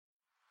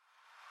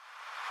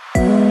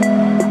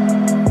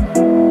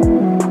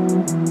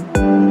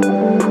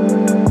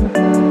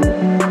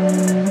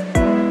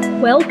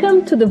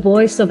to the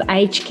Voice of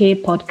Aged Care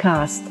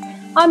podcast.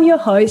 I'm your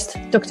host,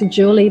 Dr.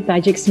 Julie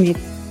Bajic-Smith,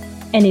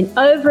 and in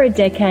over a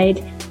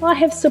decade, I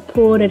have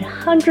supported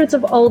hundreds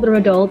of older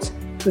adults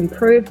to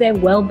improve their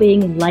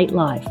well-being in late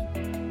life.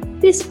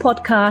 This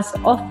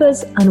podcast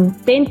offers an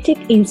authentic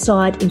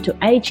insight into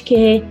aged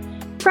care,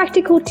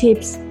 practical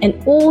tips,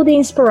 and all the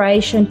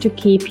inspiration to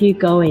keep you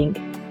going.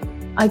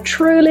 I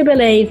truly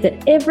believe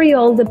that every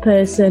older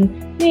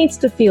person needs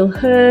to feel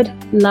heard,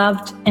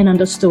 loved, and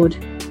understood.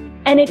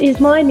 And it is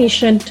my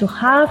mission to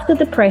halve the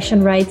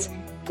depression rates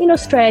in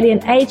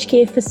Australian aged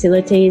care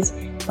facilities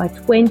by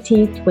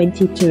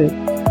 2022.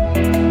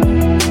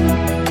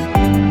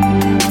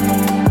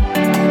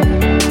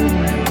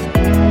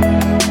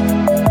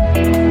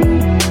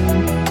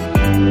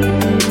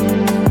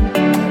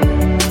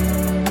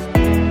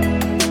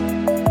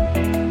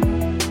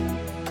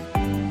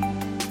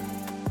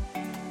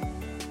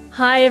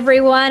 Hi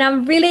everyone,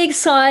 I'm really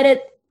excited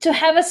to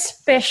have a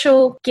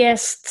special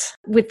guest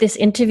with this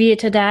interview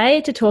today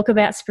to talk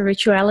about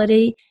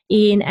spirituality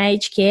in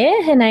aged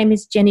care. Her name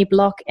is Jenny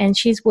Block and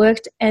she's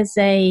worked as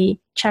a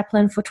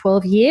chaplain for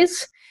 12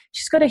 years.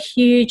 She's got a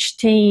huge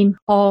team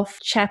of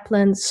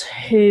chaplains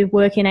who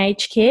work in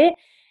aged care,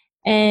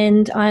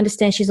 and I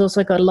understand she's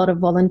also got a lot of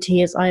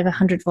volunteers, over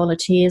 100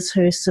 volunteers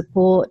who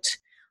support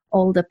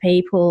older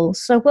people.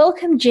 So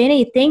welcome,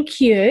 Jenny.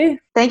 Thank you.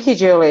 Thank you,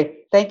 Julie.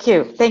 Thank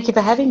you. Thank you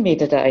for having me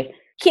today.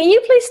 Can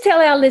you please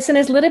tell our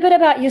listeners a little bit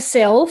about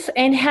yourself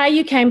and how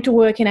you came to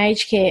work in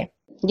aged care?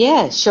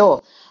 Yeah,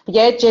 sure.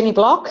 Yeah, Jenny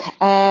Block,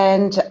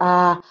 and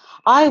my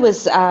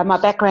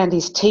background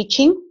is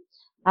teaching.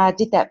 I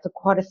did that for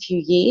quite a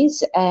few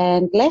years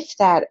and left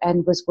that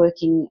and was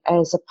working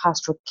as a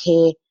pastoral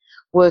care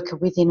worker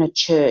within a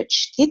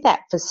church. Did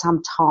that for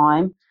some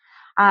time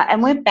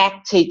and went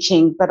back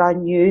teaching, but I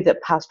knew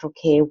that pastoral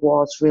care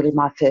was really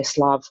my first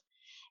love.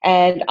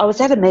 And I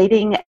was at a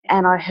meeting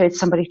and I heard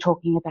somebody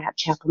talking about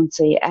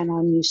chaplaincy, and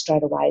I knew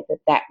straight away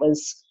that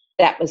was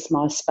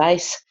my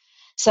space.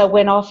 So I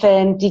went off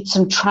and did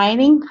some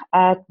training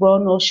at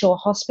Royal North Shore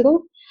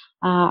Hospital.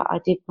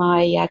 I did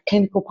my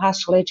clinical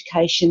pastoral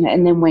education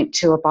and then went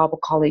to a Bible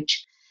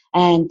college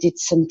and did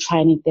some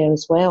training there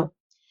as well.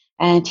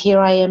 And here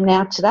I am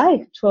now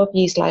today, 12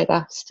 years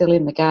later, still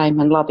in the game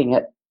and loving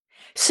it.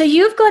 So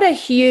you've got a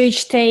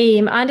huge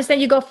team. I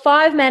understand you've got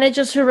 5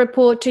 managers who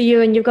report to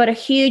you, and you've got a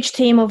huge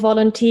team of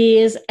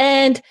volunteers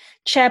and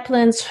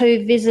chaplains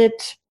who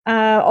visit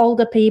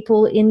older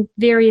people in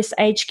various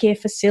aged care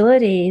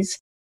facilities.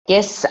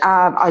 Yes,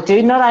 I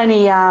do, not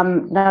only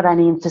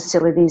in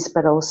facilities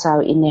but also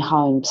in their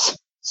homes.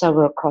 So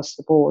we're across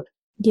the board.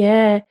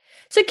 Yeah.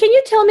 So can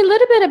you tell me a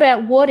little bit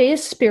about what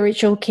is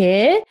spiritual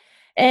care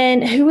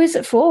and who is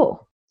it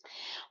for?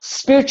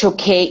 Spiritual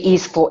care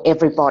is for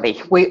everybody.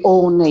 We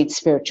all need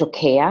spiritual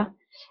care.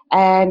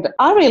 And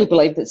I really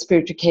believe that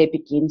spiritual care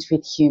begins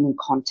with human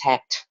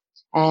contact.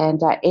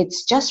 And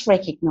it's just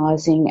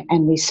recognising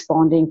and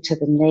responding to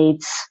the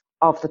needs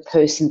of the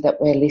person that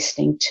we're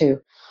listening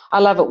to. I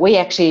love it. We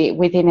actually,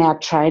 within our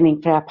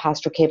training for our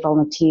pastoral care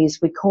volunteers,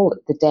 we call it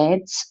the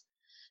dance.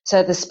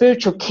 So the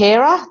spiritual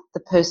carer,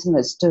 the person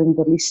that's doing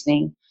the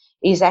listening,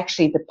 is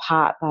actually the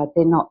partner.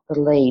 They're not the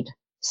lead.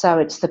 So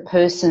it's the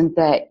person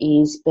that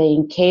is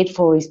being cared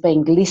for, is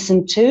being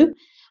listened to.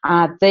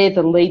 They're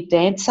the lead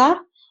dancer,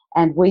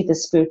 and we, the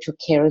spiritual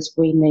carers,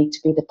 we need to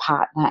be the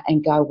partner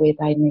and go where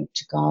they need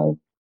to go.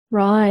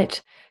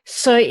 Right.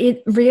 So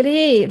it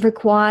really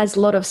requires a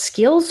lot of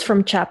skills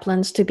from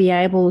chaplains to be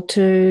able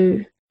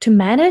to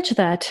manage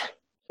that.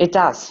 It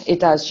does.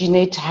 It does. You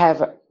need to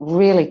have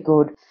really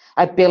good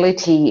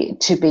ability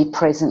to be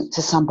present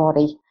to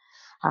somebody.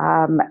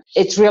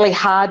 It's really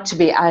hard to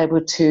be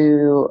able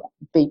to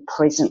be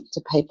present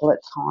to people at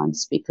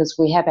times because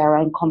we have our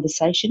own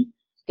conversation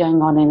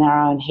going on in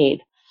our own head,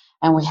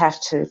 and we have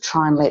to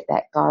try and let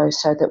that go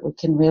so that we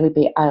can really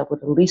be able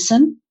to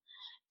listen,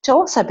 to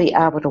also be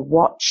able to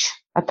watch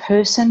a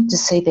person, to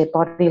see their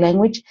body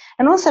language,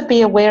 and also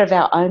be aware of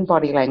our own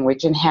body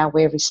language and how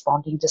we're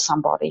responding to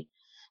somebody,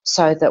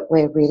 so that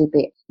we're really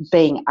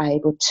being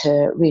able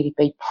to really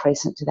be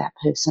present to that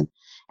person.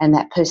 And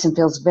that person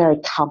feels very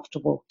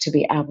comfortable to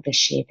be able to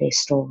share their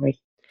story.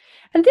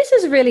 And this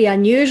is really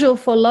unusual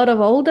for a lot of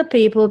older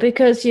people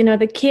because, you know,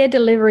 the care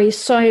delivery is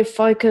so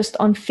focused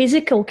on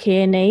physical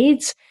care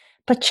needs,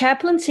 but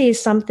chaplaincy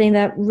is something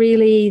that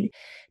really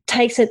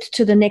takes it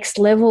to the next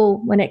level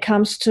when it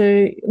comes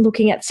to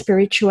looking at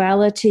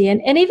spirituality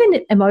and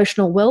even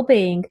emotional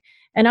well-being.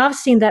 And I've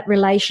seen that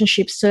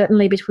relationship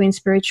certainly between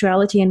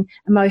spirituality and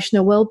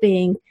emotional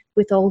well-being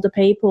with older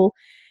people.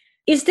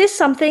 Is this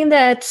something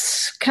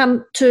that's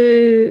come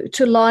to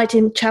light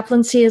in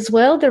chaplaincy as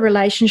well, the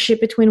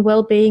relationship between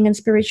well-being and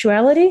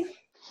spirituality?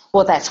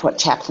 Well, that's what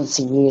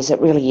chaplaincy is.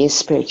 It really is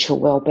spiritual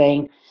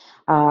well-being.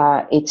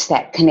 It's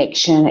that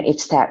connection,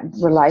 it's that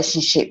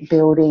relationship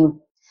building.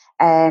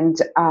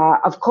 And,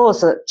 of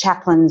course,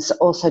 chaplains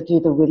also do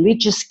the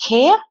religious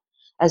care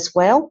as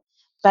well.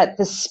 But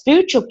the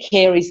spiritual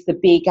care is the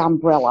big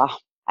umbrella.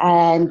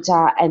 And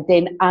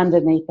then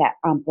underneath that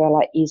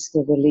umbrella is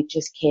the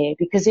religious care.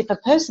 Because if a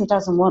person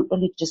doesn't want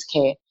religious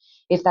care,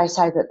 if they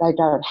say that they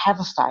don't have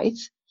a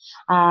faith,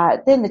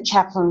 then the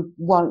chaplain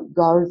won't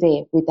go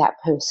there with that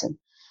person.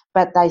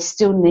 But they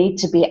still need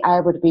to be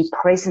able to be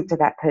present to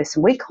that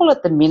person. We call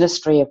it the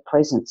ministry of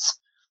presence.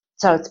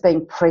 So it's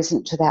being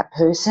present to that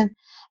person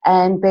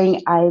and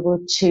being able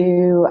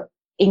to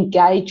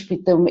engage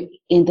with them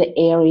in the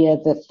area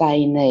that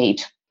they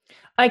need.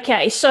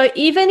 Okay, so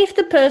even if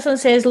the person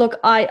says, look,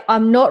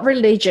 I'm not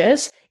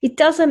religious, it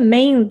doesn't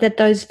mean that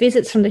those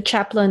visits from the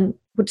chaplain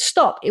would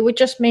stop. It would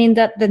just mean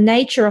that the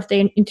nature of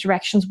the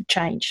interactions would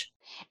change.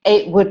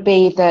 It would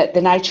be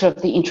the nature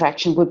of the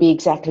interaction would be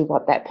exactly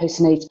what that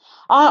person needs.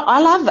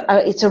 I love,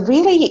 it's a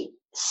really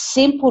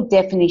simple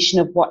definition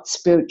of what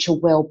spiritual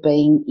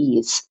well-being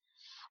is,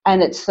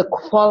 and it's the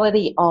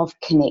quality of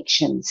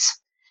connections.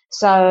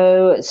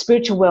 So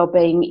spiritual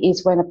well-being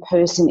is when a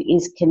person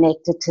is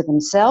connected to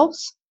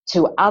themselves,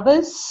 to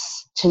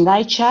others, to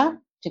nature,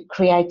 to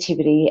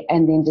creativity,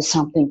 and then to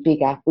something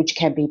bigger, which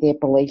can be their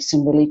beliefs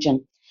and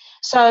religion.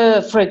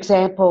 So, for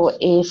example,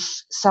 if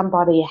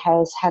somebody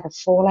has had a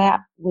fallout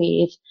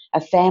with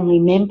a family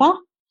member,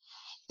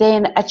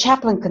 then a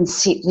chaplain can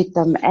sit with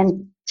them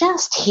and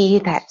just hear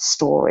that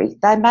story.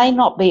 They may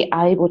not be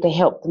able to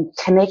help them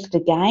connect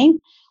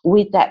again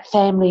with that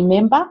family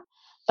member,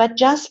 but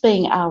just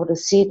being able to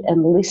sit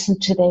and listen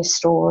to their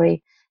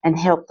story and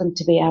help them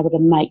to be able to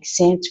make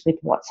sense with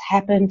what's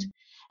happened,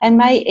 and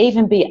may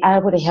even be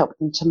able to help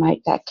them to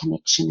make that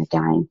connection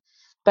again.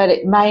 But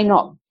it may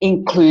not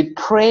include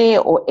prayer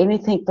or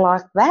anything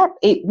like that.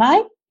 It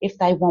may, if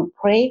they want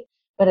prayer,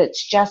 but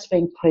it's just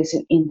being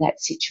present in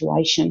that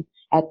situation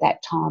at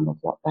that time of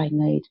what they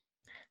need.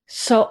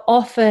 So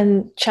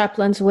often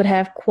chaplains would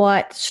have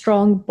quite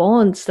strong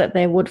bonds that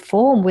they would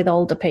form with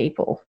older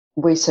people.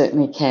 We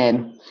certainly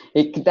can.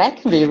 That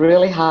can be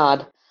really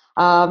hard.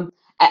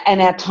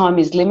 And our time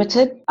is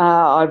limited.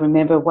 I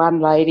remember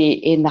one lady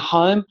in the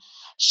home,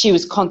 she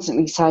was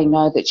constantly saying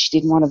no, that she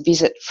didn't want a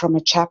visit from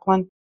a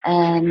chaplain.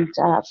 And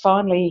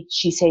finally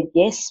she said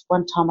yes.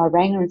 One time I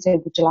rang her and said,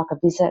 would you like a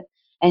visit?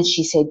 And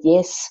she said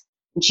yes.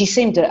 And she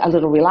seemed a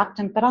little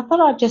reluctant, but I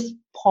thought I'd just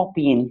pop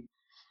in.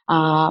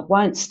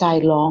 Won't stay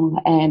long.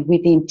 And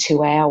within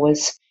 2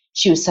 hours,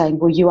 she was saying,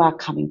 well, you are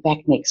coming back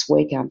next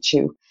week, aren't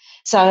you?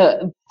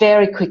 So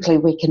very quickly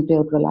we can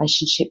build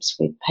relationships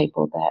with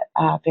people that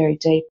are very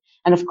deep.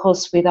 And, of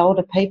course, with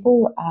older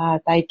people,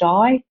 they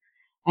die.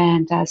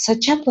 And so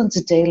chaplains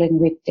are dealing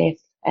with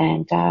death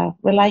and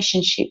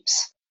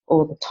relationships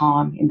all the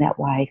time in that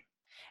way.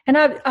 And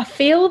I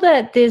feel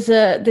that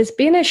there's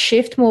been a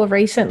shift more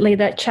recently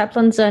that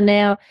chaplains are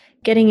now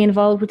getting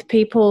involved with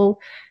people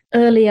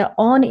earlier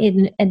on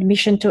in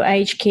admission to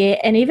aged care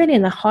and even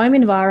in the home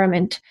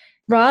environment,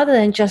 rather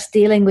than just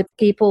dealing with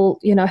people,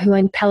 who are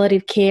in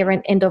palliative care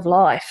and end of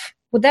life.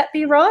 Would that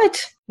be right?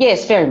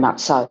 Yes, very much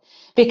so.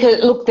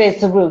 Because, look,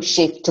 there's a real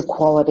shift to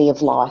quality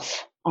of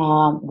life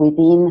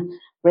within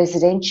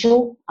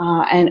residential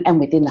and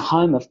within the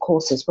home, of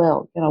course, as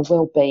well.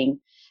 Well-being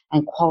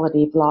and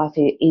quality of life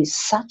is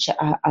such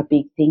a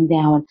big thing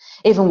now. And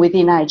even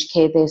within aged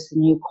care, there's the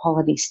new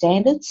quality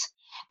standards.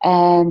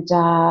 And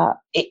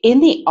in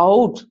the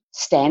old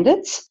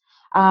standards,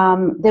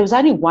 there was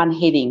only one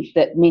heading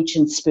that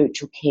mentioned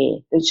spiritual care.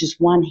 There was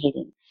just one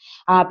heading.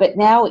 But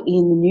now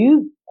in the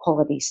new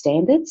quality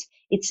standards,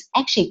 it's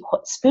actually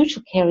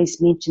spiritual care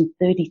is mentioned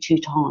 32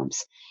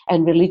 times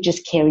and religious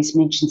care is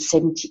mentioned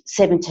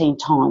 17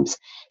 times.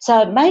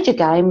 So a major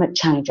game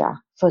changer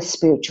for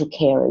spiritual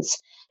carers,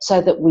 so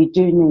that we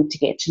do need to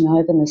get to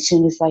know them as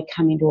soon as they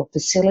come into a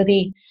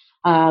facility.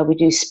 We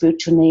do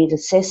spiritual need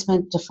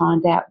assessment to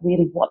find out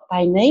really what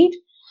they need,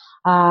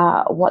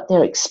 what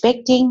they're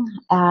expecting,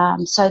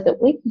 so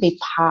that we can be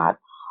part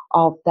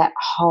of that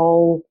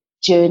whole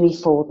journey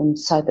for them,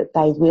 so that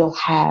they will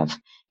have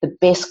the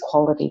best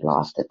quality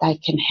life that they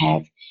can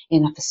have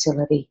in a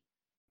facility.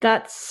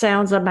 That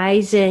sounds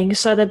amazing.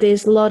 So that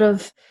there's a lot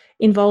of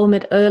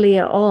involvement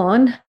earlier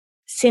on,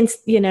 since,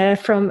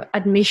 from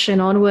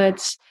admission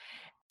onwards.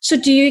 So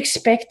do you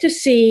expect to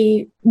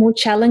see more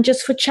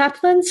challenges for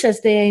chaplains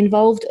as they're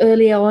involved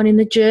earlier on in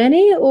the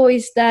journey, or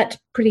is that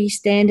pretty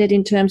standard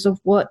in terms of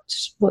what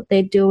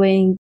they're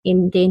doing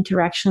in the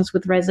interactions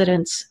with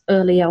residents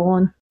earlier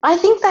on? I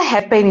think they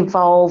have been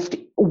involved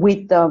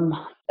with them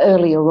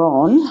earlier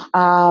on.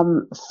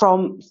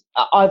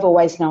 I've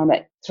always known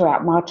that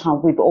throughout my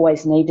time we've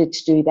always needed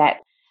to do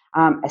that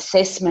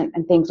assessment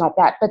and things like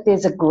that, but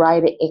there's a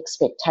greater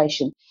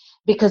expectation.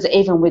 Because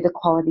even with the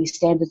quality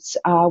standards,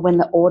 when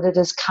the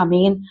auditors come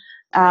in,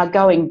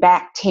 going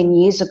back 10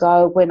 years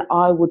ago when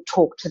I would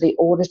talk to the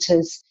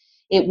auditors,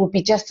 it would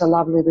be just a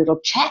lovely little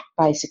chat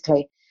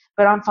basically.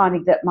 But I'm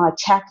finding that my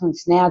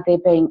chaplains now, they're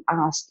being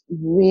asked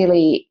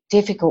really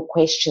difficult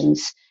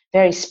questions,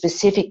 very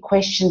specific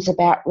questions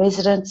about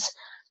residents,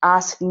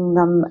 asking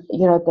them,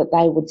 that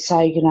they would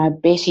say,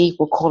 Betty,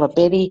 we'll call her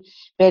Betty.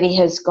 Betty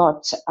has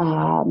got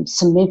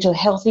some mental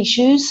health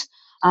issues.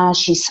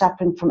 She's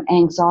suffering from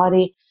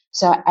anxiety.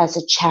 So as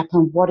a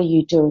chaplain, what are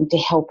you doing to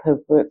help her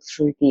work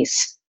through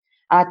this?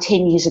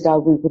 10 years ago,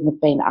 we wouldn't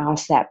have been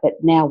asked that, but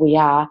now we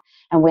are,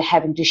 and we're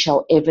having to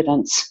show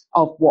evidence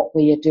of what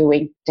we are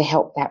doing to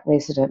help that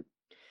resident.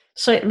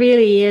 So it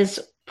really is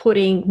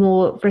putting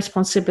more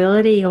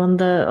responsibility on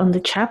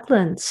the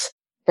chaplains.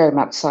 Very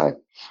much so.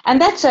 And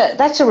that's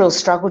a real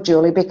struggle,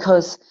 Julie,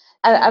 because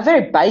a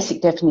very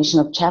basic definition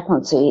of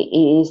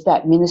chaplaincy is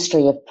that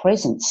ministry of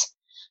presence.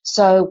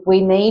 So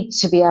we need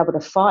to be able to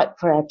fight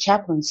for our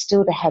chaplains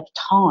still to have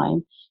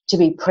time to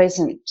be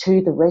present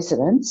to the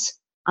residents,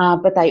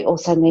 but they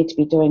also need to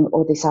be doing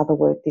all this other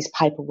work, this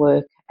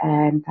paperwork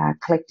and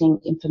collecting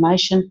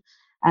information,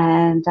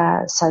 and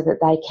so that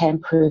they can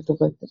prove the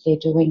work that they're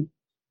doing.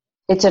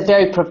 It's a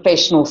very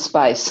professional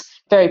space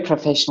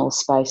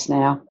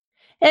now.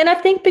 And I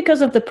think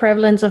because of the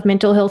prevalence of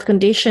mental health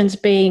conditions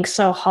being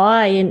so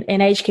high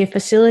in aged care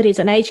facilities,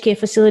 and aged care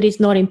facilities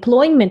not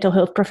employing mental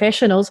health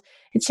professionals,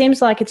 it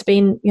seems like it's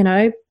been,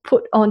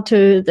 put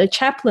onto the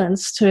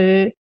chaplains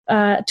to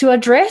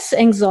address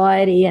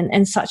anxiety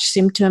and such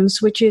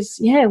symptoms, which is,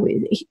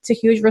 it's a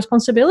huge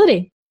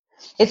responsibility.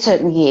 It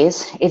certainly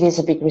is. It is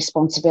a big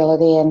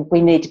responsibility, and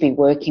we need to be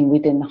working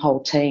within the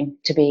whole team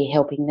to be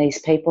helping these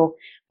people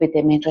with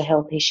their mental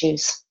health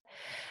issues.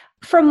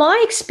 From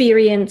my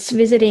experience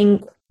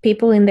visiting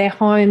people in their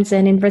homes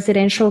and in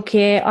residential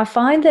care, I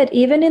find that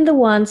even in the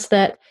ones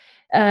that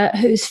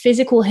whose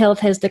physical health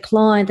has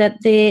declined,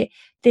 that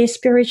their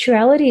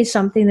spirituality is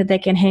something that they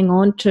can hang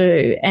on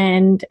to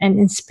and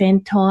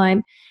spend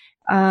time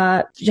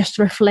just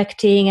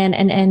reflecting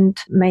and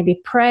maybe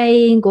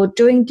praying or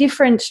doing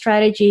different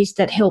strategies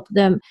that help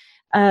them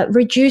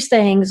reduce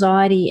their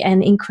anxiety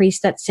and increase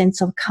that sense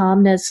of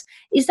calmness.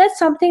 Is that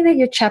something that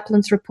your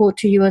chaplains report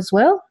to you as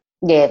well?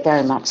 Yeah,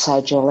 very much so,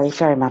 Julie,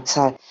 very much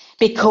so.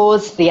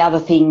 Because the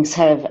other things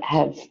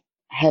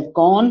have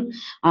gone,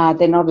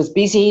 they're not as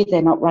busy,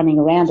 they're not running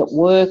around at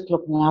work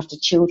looking after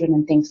children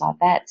and things like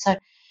that. So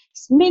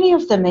many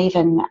of them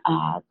even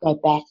go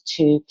back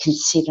to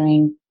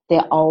considering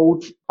their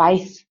old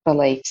faith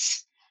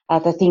beliefs,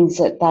 the things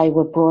that they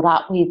were brought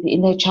up with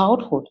in their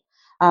childhood.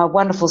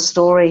 Wonderful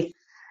story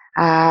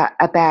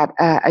about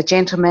a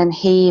gentleman.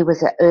 He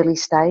was at early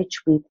stage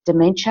with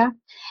dementia,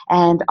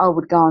 and I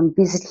would go and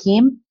visit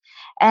him.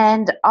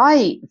 And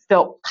I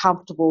felt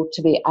comfortable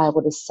to be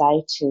able to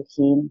say to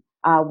him,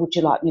 would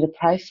you like me to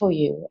pray for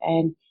you?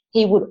 And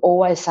he would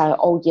always say,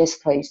 oh, yes,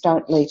 please,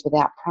 don't leave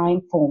without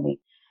praying for me.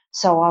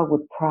 So I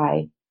would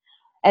pray.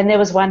 And there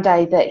was one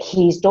day that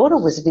his daughter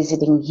was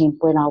visiting him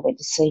when I went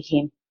to see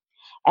him.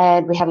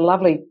 And we had a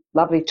lovely,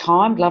 lovely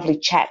time, lovely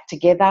chat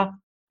together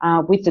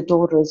with the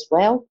daughter as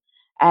well.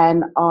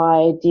 And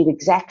I did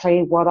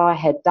exactly what I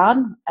had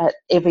done at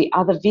every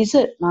other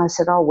visit. And I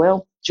said, oh,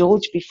 well,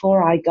 George,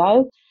 before I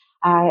go,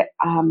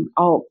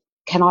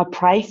 can I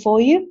pray for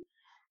you?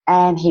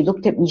 And he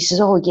looked at me, he says,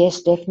 oh,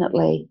 yes,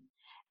 definitely.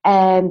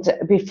 And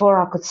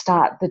before I could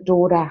start, the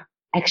daughter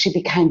actually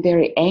became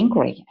very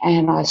angry,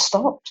 and I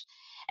stopped.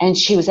 And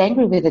she was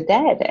angry with her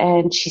dad,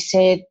 and she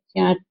said,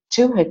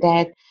 to her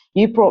dad,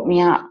 you brought me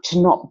up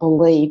to not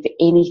believe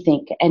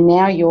anything, and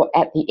now you're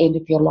at the end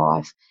of your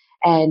life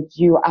and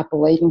you are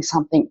believing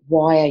something.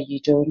 Why are you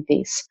doing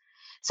this?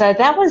 So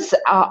that was,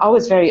 I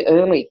was very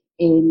early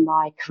in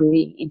my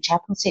career in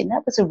chaplaincy, and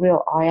that was a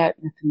real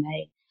eye-opener for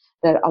me,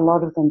 that a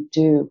lot of them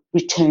do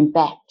return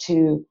back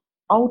to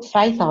old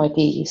faith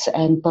ideas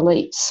and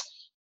beliefs.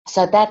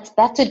 So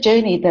that's a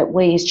journey that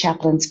we as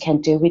chaplains can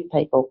do with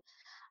people,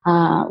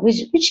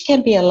 which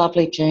can be a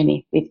lovely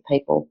journey with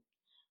people.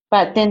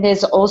 But then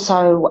there's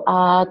also,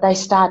 they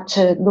start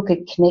to look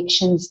at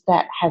connections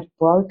that have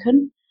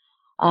broken.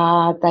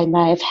 They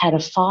may have had a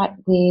fight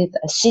with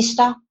a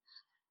sister,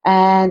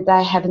 and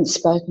they haven't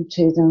spoken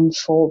to them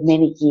for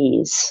many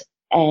years.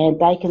 And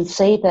they can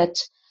see that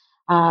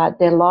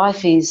their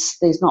life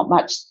there's not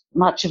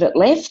much of it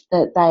left,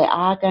 that they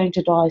are going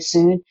to die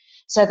soon.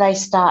 So they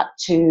start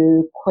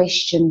to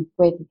question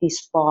whether this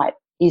fight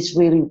is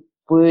really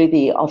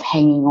worthy of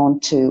hanging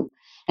on to.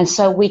 And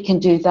so we can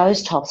do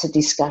those types of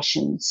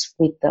discussions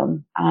with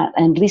them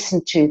and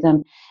listen to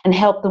them and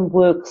help them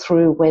work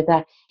through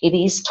whether it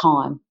is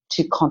time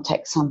to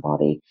contact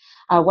somebody.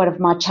 One of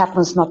my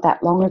chaplains not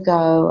that long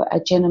ago, a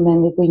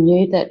gentleman, we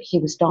knew that he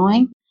was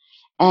dying,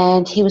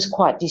 and he was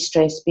quite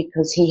distressed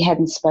because he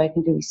hadn't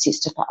spoken to his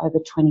sister for over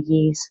 20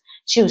 years.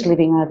 She was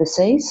living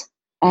overseas,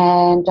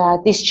 and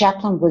this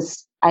chaplain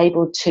was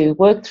able to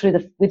work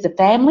with the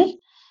family,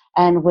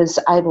 and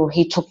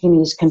he took in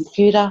his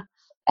computer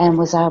and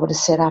was able to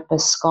set up a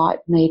Skype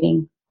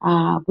meeting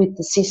with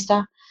the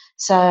sister.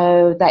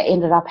 So they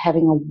ended up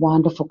having a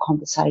wonderful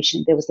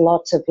conversation. There was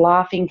lots of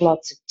laughing,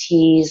 lots of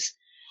tears,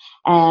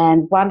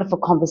 and wonderful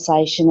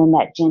conversation, and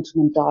that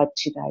gentleman died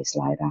 2 days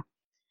later.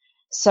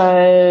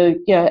 So,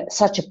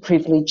 such a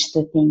privilege,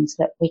 the things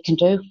that we can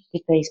do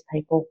with these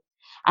people,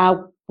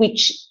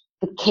 which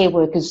the care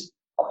workers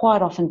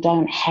quite often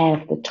don't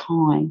have the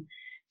time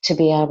to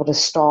be able to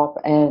stop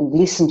and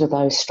listen to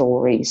those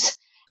stories.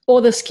 Or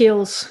the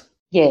skills.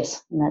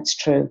 Yes, and that's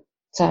true.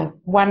 So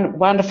one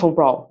wonderful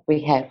role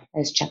we have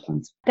as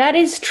chaplains. That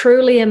is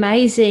truly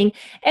amazing.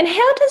 And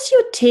how does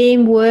your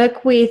team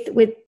work with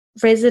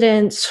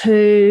residents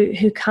who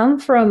come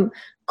from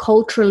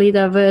culturally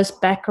diverse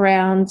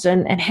backgrounds,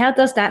 and how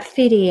does that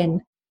fit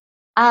in?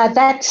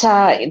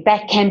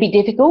 That can be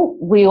difficult.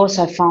 We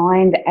also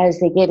find as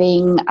they're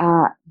getting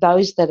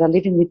those that are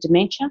living with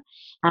dementia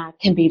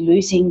can be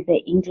losing their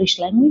English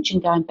language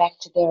and going back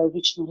to their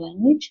original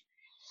language.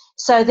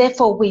 So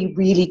therefore we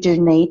really do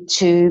need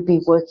to be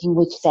working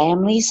with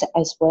families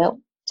as well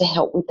to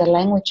help with the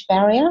language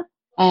barrier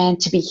and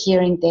to be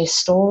hearing their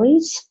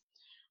stories.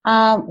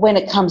 When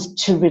it comes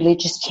to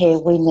religious care,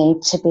 we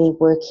need to be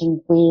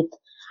working with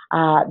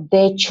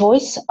their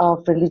choice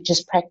of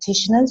religious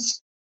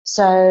practitioners.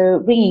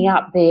 So ringing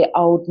up their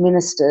old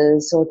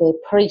ministers or their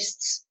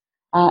priests,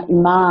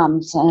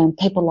 imams and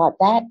people like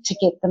that to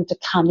get them to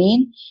come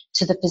in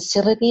to the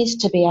facilities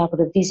to be able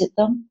to visit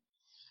them.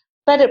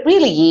 But it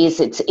really is,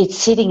 it's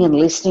sitting and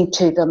listening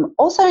to them,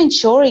 also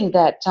ensuring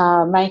that,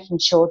 making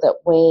sure that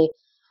we're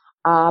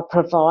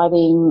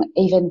providing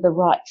even the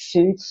right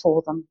food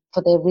for them,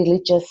 for their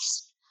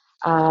religious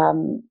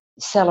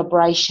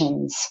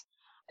celebrations,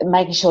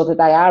 making sure that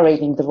they are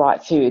eating the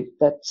right food,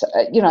 but,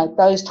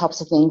 those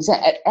types of things.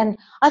 And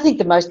I think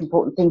the most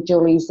important thing,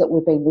 Julie, is that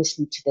we've been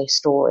listening to their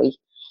story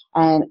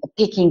and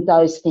picking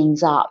those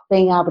things up,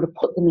 being able to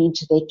put them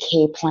into their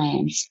care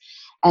plans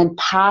and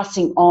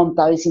passing on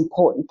those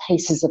important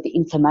pieces of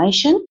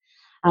information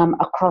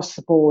across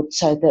the board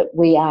so that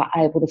we are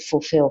able to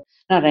fulfil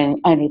not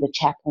only the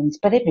chaplains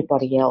but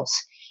everybody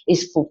else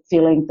is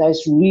fulfilling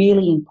those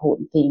really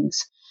important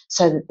things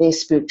so that their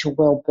spiritual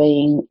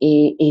well-being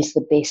is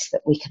the best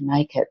that we can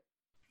make it.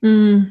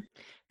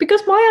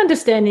 Because my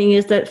understanding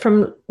is that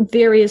from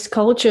various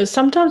cultures,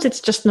 sometimes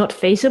it's just not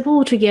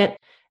feasible to get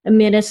a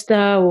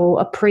minister or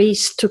a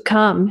priest to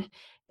come.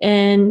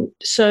 And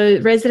so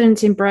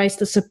residents embrace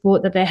the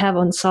support that they have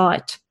on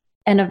site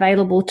and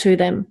available to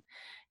them.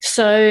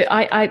 So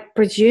I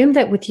presume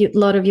that with a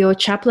lot of your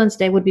chaplains,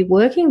 they would be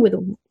working with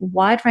a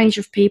wide range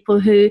of people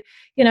who,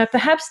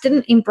 perhaps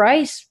didn't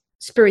embrace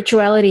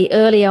spirituality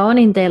early on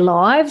in their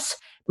lives,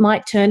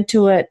 might turn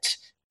to it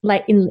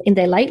late in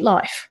their late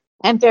life.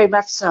 And very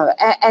much so.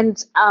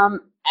 And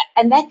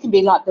that can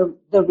be like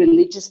the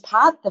religious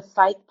part, the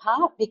faith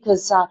part,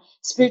 because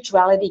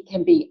spirituality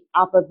can be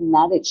other than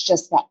that. It's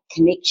just that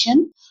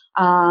connection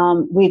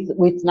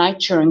with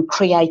nature and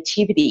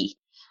creativity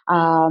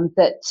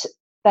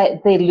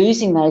that they're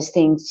losing those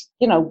things.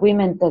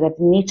 Women that have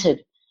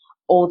knitted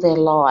all their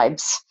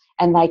lives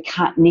and they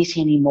can't knit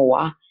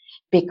anymore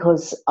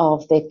because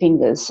of their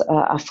fingers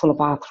are full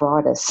of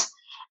arthritis.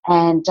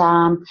 And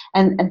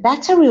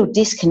that's a real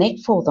disconnect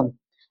for them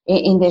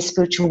in their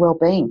spiritual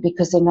well-being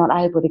because they're not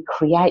able to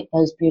create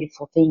those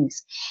beautiful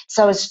things.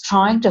 So it's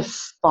trying to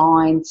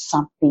find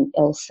something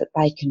else that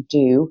they can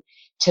do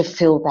to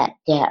fill that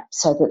gap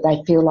so that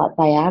they feel like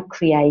they are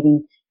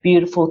creating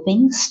beautiful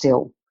things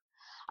still.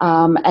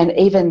 And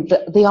even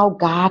the old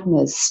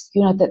gardeners,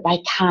 that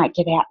they can't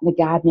get out in the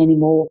garden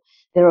anymore.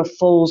 There are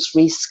falls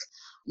risk,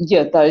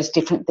 those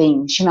different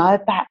things,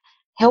 but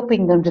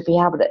helping them to be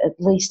able to at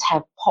least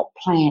have pot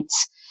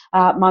plants.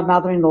 My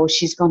mother-in-law,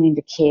 she's gone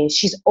into care.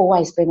 She's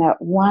always been a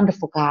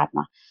wonderful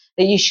gardener.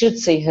 But you should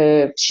see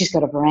her. She's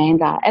got a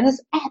veranda and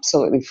it's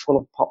absolutely full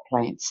of pot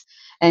plants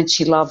and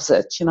she loves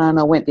it, and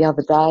I went the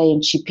other day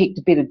and she picked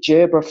a bit of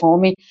gerbera for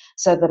me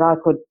so that I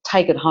could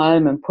take it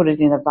home and put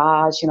it in a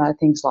vase,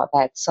 things like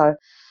that. So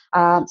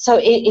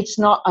it's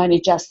not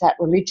only just that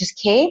religious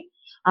care,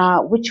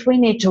 which we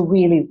need to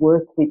really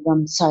work with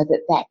them so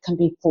that can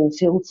be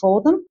fulfilled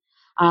for them,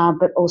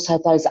 but also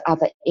those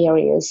other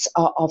areas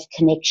of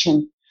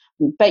connection.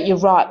 But you're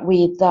right,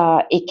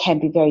 it can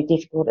be very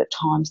difficult at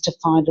times to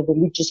find a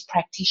religious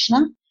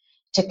practitioner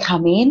to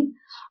come in,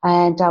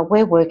 and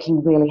we're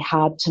working really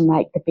hard to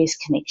make the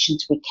best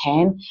connections we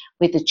can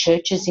with the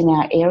churches in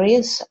our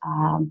areas.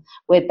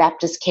 We're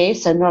Baptist Care,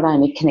 so not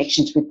only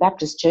connections with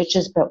Baptist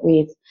churches, but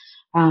with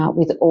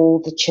all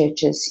the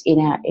churches in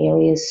our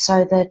areas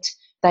so that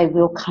they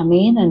will come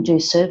in and do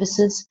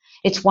services.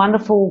 It's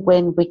wonderful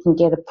when we can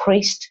get a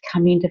priest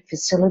come into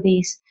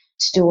facilities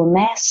to do a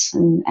mass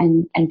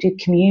and do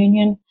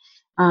communion,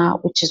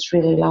 which is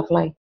really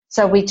lovely.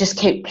 So we just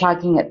keep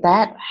plugging at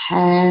that,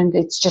 and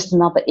it's just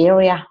another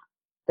area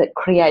that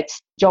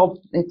creates job.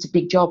 It's a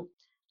big job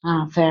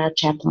for our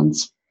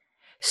chaplains.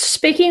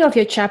 Speaking of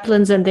your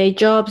chaplains and their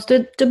jobs,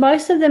 do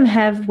most of them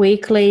have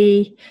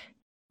weekly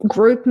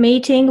group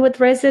meeting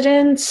with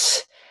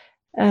residents?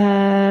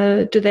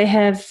 Do they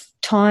have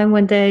time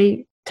when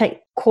they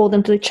call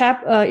them to the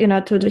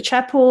to the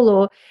chapel,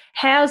 or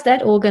how's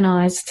that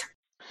organised?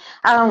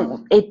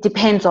 It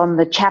depends on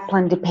the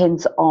chaplain,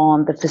 depends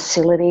on the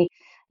facility.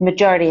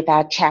 Majority of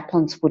our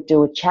chaplains would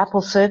do a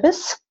chapel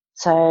service,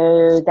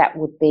 so that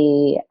would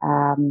be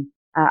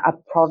a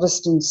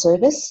Protestant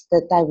service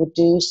that they would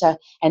do. So,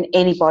 and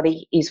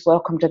anybody is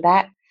welcome to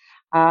that.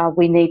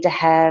 We need to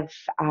have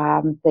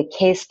the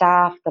care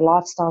staff, the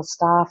lifestyle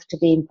staff to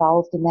be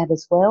involved in that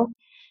as well,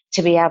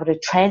 to be able to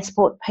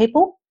transport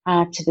people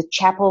to the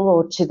chapel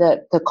or to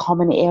the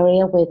common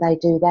area where they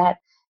do that.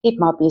 It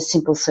might be a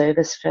simple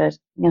service for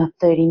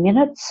 30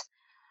 minutes.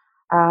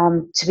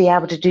 To be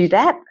able to do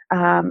that,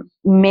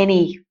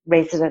 many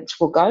residents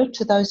will go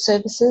to those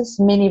services.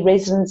 Many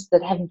residents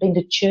that haven't been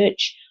to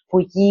church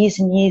for years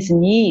and years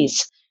and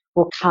years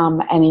will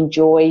come and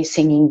enjoy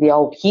singing the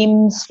old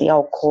hymns, the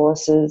old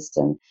choruses,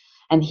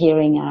 and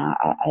hearing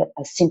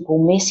a simple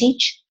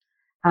message,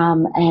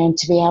 and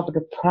to be able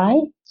to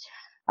pray.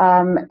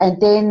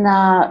 And then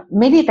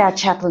many of our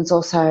chaplains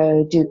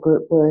also do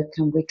group work,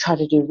 and we try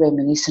to do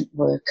reminiscent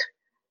work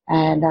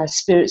and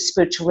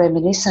spiritual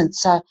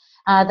reminiscence. So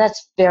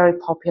that's very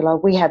popular.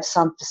 We have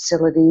some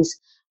facilities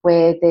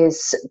where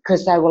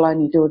because they will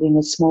only do it in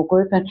a small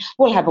group, and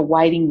we'll have a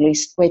waiting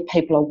list where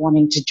people are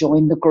wanting to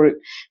join the group.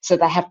 So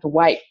they have to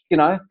wait,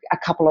 a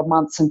couple of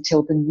months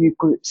until the new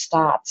group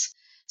starts.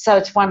 So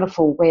it's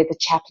wonderful where the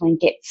chaplain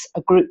gets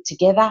a group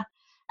together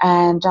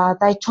and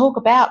they talk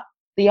about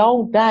the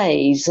old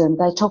days, and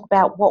they talk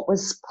about what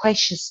was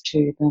precious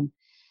to them.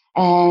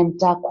 And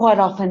quite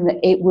often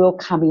it will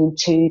come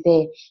into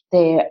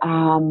their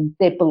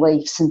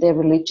beliefs and their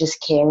religious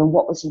care and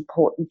what was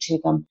important to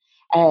them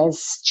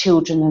as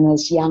children and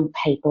as young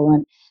people.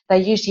 And they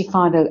usually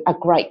find a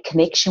great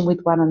connection with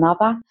one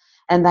another,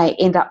 and they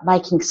end up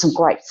making some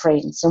great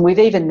friends. And we've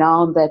even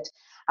known that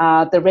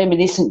the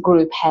reminiscent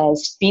group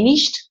has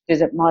finished,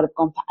 because it might have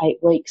gone for 8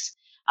 weeks,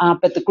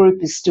 but the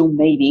group is still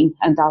meeting,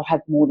 and they'll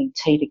have morning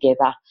tea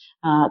together.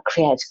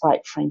 Creates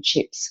great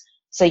friendships.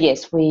 So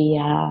yes,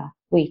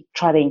 we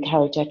try to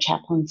encourage our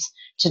chaplains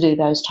to do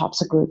those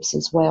types of groups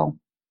as well.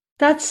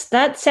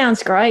 That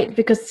sounds great,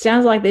 because it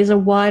sounds like there's a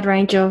wide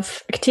range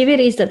of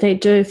activities that they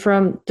do,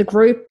 from the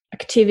group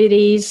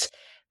activities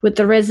with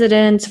the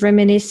residents,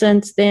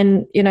 reminiscence,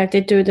 then, if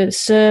they do the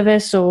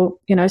service, or,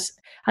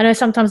 I know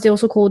sometimes they're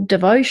also called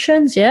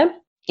devotions, yeah?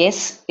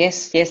 Yes,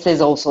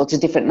 there's all sorts of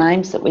different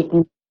names that we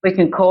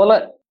can call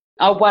it.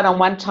 Our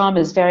one-on-one time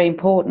is very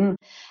important,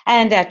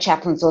 and our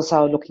chaplains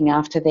also are looking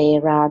after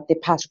their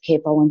pastoral care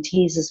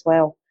volunteers as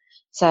well.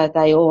 So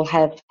they all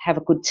have a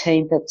good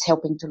team that's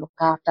helping to look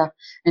after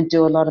and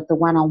do a lot of the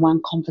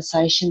one-on-one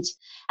conversations.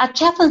 Our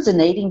chaplains are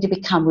needing to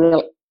become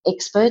real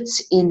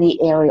experts in the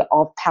area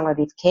of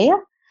palliative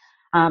care,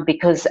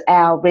 because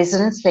our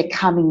residents, they're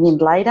coming in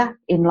later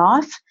in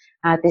life.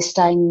 They're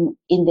staying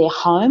in their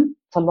home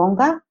for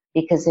longer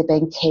because they're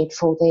being cared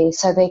for there.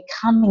 So they're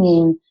coming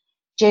in,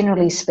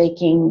 generally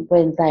speaking,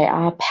 when they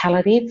are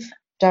palliative,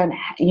 they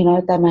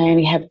may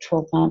only have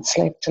 12 months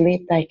left to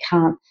live. They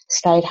can't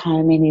stay at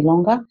home any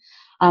longer.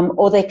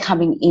 Or they're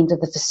coming into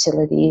the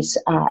facilities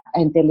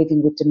and they're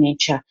living with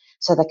dementia,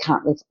 so they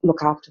can't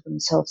look after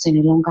themselves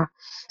any longer.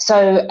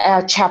 So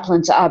our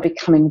chaplains are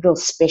becoming real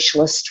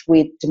specialists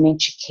with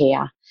dementia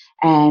care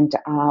and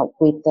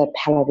with the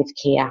palliative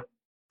care.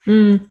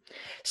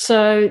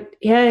 So,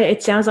 yeah,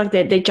 it sounds like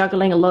they're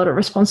juggling a lot of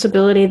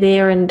responsibility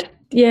there, and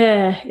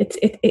yeah,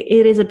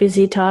 it is a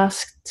busy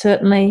task,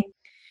 certainly.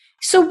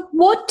 So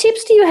what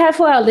tips do you have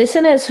for our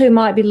listeners who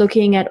might be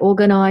looking at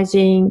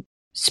organising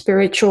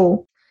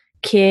spiritual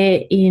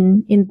care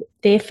in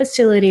their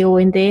facility or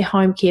in their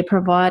home care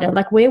provider?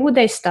 Like, where would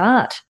they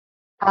start?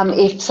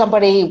 If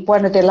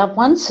one of their loved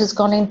ones has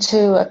gone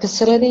into a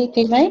facility,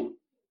 do you mean?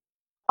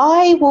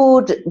 I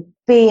would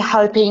be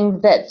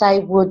hoping that they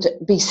would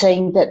be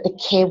seeing that the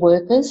care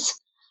workers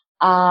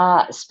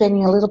are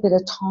spending a little bit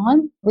of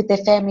time with their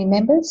family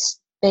members,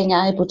 being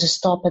able to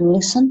stop and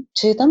listen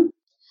to them,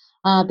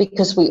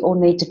 because we all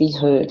need to be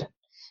heard.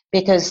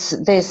 Because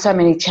there's so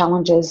many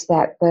challenges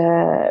that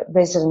the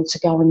residents are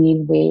going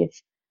in with.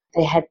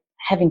 They're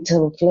having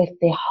to have left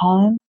their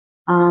home,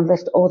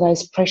 left all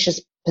those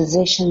precious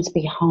possessions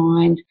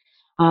behind.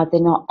 They're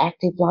not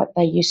active like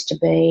they used to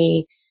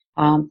be.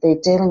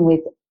 They're dealing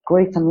with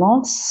grief and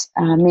loss.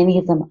 Many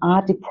of them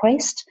are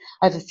depressed.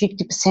 Over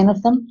 50%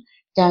 of them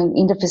going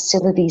into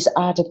facilities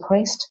are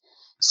depressed.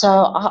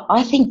 So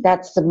I think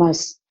that's the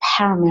most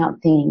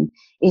paramount thing,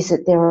 is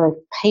that there are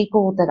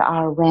people that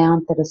are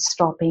around that are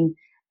stopping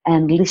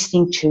and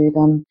listening to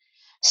them,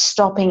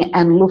 stopping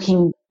and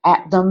looking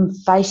at them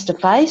face to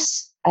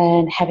face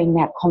and having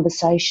that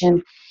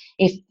conversation.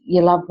 If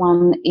your loved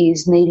one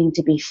is needing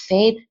to be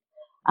fed,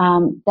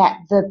 that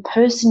the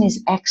person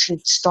is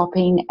actually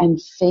stopping and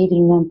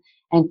feeding them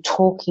and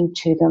talking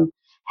to them,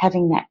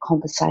 having that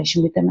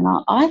conversation with them.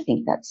 And I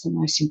think that's the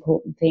most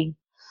important thing.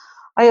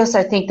 I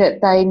also think that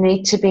they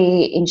need to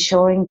be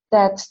ensuring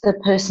that the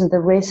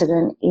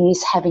resident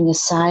is having a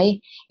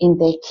say in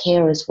their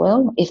care as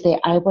well, if they're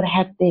able to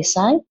have their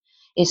say.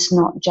 It's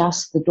not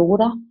just the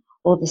daughter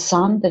or the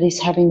son that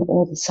is having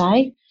all the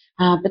say,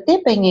 but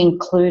they're being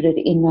included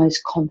in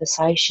those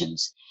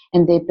conversations,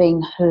 and they're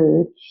being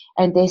heard,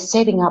 and they're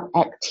setting up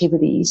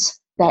activities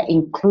that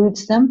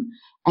includes them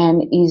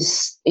and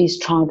is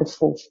trying to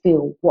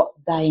fulfil what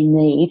they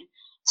need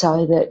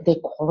so that their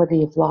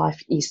quality of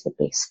life is the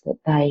best that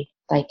they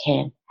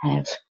can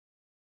have.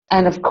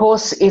 And of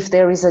course, if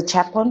there is a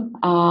chaplain,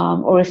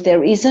 or if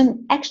there isn't,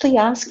 actually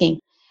asking,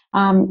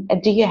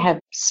 do you have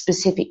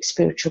specific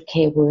spiritual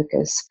care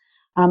workers,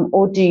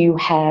 or do you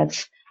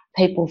have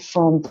people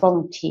from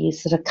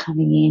volunteers that are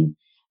coming in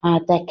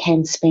that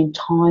can spend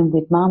time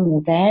with mum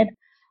or dad,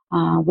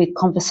 with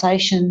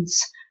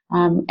conversations.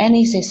 And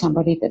is there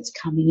somebody that's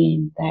coming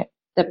in that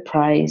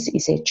prays?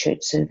 Is there church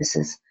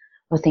services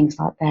or things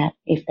like that,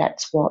 if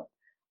that's what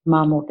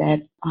mum or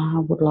dad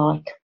would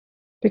like?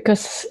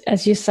 Because,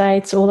 as you say,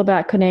 it's all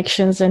about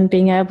connections and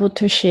being able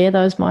to share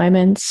those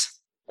moments.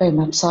 Very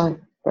much so,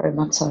 very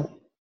much so.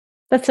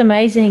 That's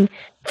amazing.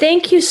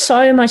 Thank you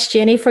so much,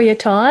 Jenny, for your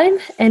time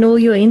and all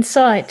your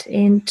insight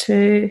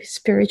into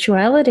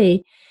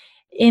spirituality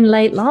in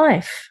late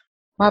life.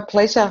 My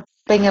pleasure,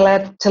 being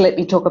allowed to let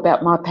me talk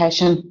about my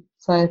passion.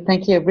 So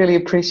thank you, I really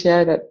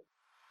appreciate it.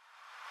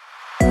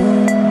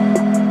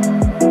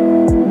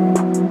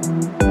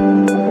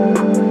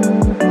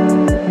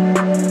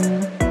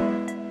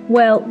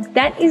 Well,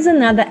 that is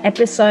another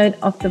episode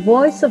of The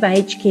Voice of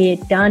Aged Care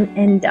done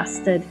and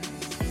dusted.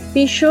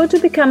 Be sure to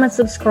become a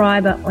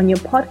subscriber on your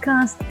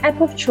podcast app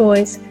of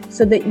choice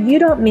so that you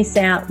don't miss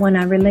out when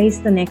I release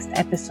the next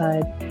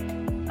episode.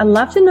 I'd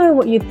love to know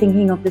what you're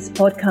thinking of this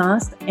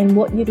podcast and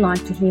what you'd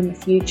like to hear in the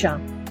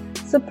future.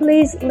 So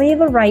please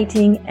leave a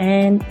rating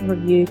and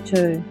review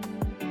too.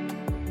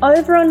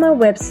 Over on my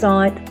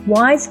website,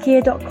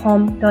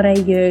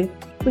 wisecare.com.au,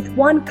 with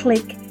one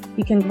click,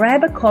 you can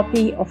grab a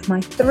copy of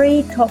my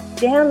 3 top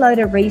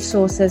downloaded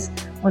resources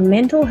on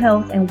mental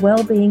health and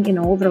well-being in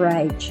older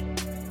age.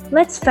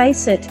 Let's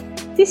face it,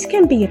 this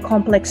can be a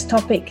complex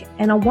topic,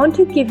 and I want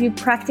to give you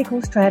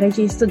practical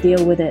strategies to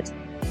deal with it.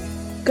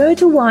 Go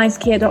to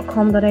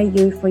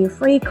wisecare.com.au for your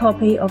free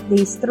copy of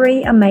these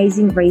 3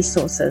 amazing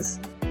resources.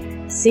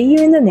 See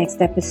you in the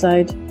next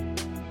episode.